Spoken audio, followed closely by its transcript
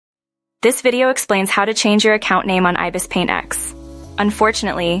This video explains how to change your account name on ibisPaint X.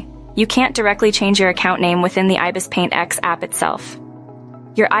 Unfortunately, you can't directly change your account name within the ibisPaint X app itself.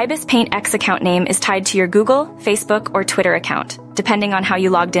 Your ibisPaint X account name is tied to your Google, Facebook, or Twitter account, depending on how you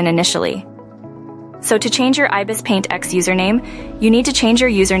logged in initially. So to change your ibisPaint X username, you need to change your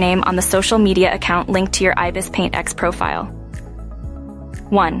username on the social media account linked to your ibisPaint X profile.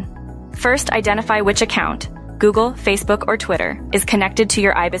 1. First, identify which account, Google, Facebook, or Twitter, is connected to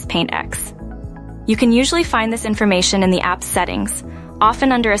your ibisPaint X. You can usually find this information in the app's settings,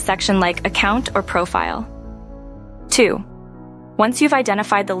 often under a section like Account or Profile. 2. Once you've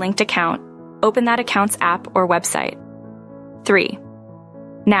identified the linked account, open that account's app or website. 3.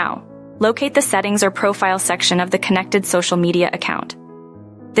 Now, locate the Settings or Profile section of the connected social media account.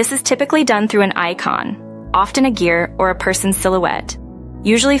 This is typically done through an icon, often a gear or a person's silhouette,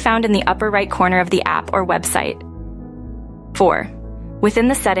 usually found in the upper right corner of the app or website. 4. Within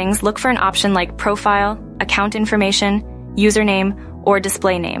the settings, look for an option like Profile, Account Information, Username, or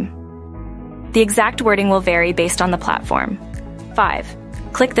Display Name. The exact wording will vary based on the platform. 5.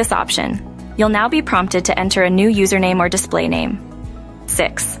 Click this option. You'll now be prompted to enter a new username or display name.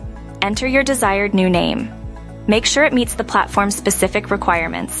 6. Enter your desired new name. Make sure it meets the platform's specific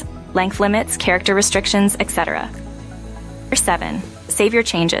requirements, length limits, character restrictions, etc. 7. Save your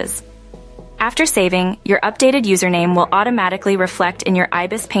changes. After saving, your updated username will automatically reflect in your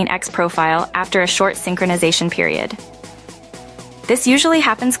ibisPaint X profile after a short synchronization period. This usually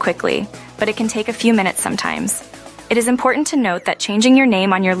happens quickly, but it can take a few minutes sometimes. It is important to note that changing your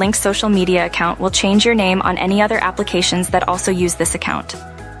name on your linked social media account will change your name on any other applications that also use this account.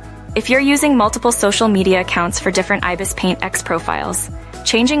 If you're using multiple social media accounts for different ibisPaint X profiles,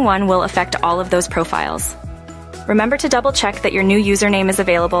 changing one will affect all of those profiles. Remember to double-check that your new username is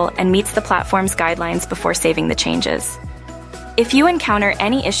available and meets the platform's guidelines before saving the changes. If you encounter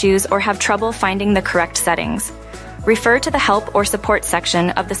any issues or have trouble finding the correct settings, refer to the Help or Support section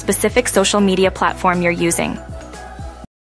of the specific social media platform you're using.